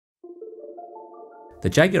The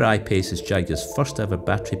Jaguar I-Pace is Jaguar's first ever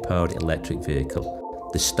battery-powered electric vehicle,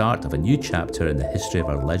 the start of a new chapter in the history of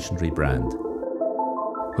our legendary brand.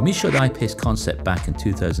 When we showed the I-Pace concept back in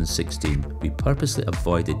 2016, we purposely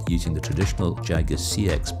avoided using the traditional Jaguar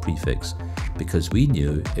CX prefix because we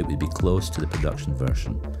knew it would be close to the production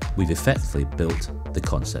version. We've effectively built the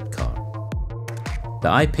concept car. The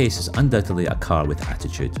I-Pace is undoubtedly a car with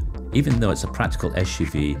attitude. Even though it's a practical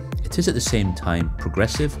SUV, it is at the same time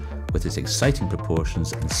progressive with its exciting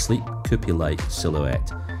proportions and sleek coupe-like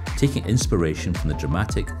silhouette, taking inspiration from the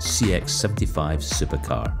dramatic CX-75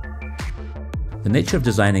 supercar. The nature of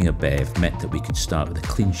designing a BEV meant that we could start with a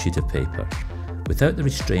clean sheet of paper, without the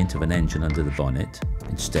restraint of an engine under the bonnet,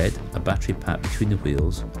 instead a battery pack between the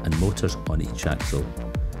wheels and motors on each axle.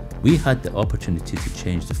 We had the opportunity to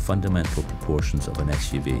change the fundamental proportions of an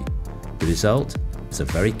SUV. The result is a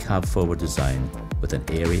very cab-forward design with an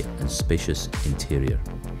airy and spacious interior.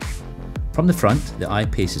 From the front, the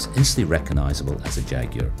I-Pace is instantly recognisable as a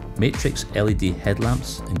Jaguar. Matrix LED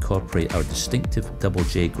headlamps incorporate our distinctive double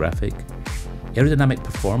J graphic. Aerodynamic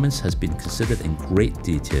performance has been considered in great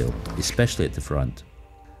detail, especially at the front.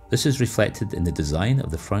 This is reflected in the design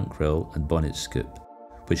of the front grille and bonnet scoop,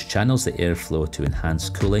 which channels the airflow to enhance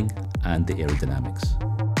cooling and the aerodynamics.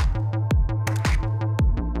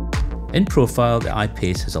 In profile, the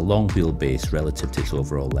I-Pace has a long wheelbase relative to its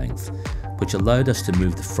overall length, which allowed us to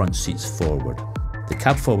move the front seats forward. The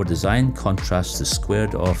cab-forward design contrasts the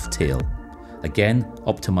squared-off tail, again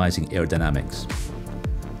optimising aerodynamics.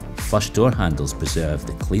 Flush door handles preserve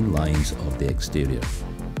the clean lines of the exterior.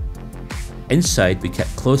 Inside, we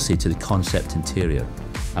kept closely to the concept interior.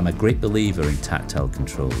 I'm a great believer in tactile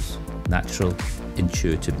controls, natural,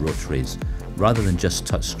 intuitive rotaries, rather than just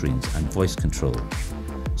touchscreens and voice control.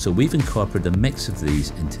 So we've incorporated a mix of these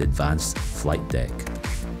into advanced flight deck.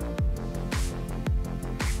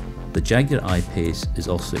 The Jaguar I-Pace is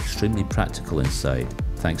also extremely practical inside,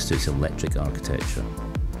 thanks to its electric architecture.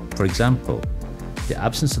 For example, the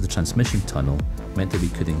absence of the transmission tunnel meant that we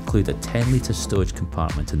could include a 10-litre stowage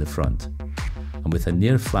compartment in the front, and with a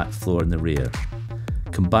near-flat floor in the rear,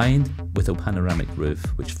 combined with a panoramic roof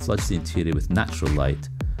which floods the interior with natural light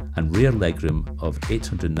and rear legroom of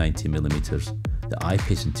 890mm, the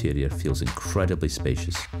I-Pace interior feels incredibly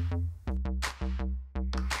spacious.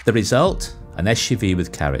 The result? An SUV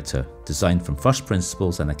with character, designed from first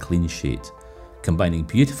principles and a clean sheet, combining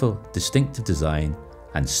beautiful, distinctive design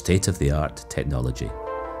and state-of-the-art technology.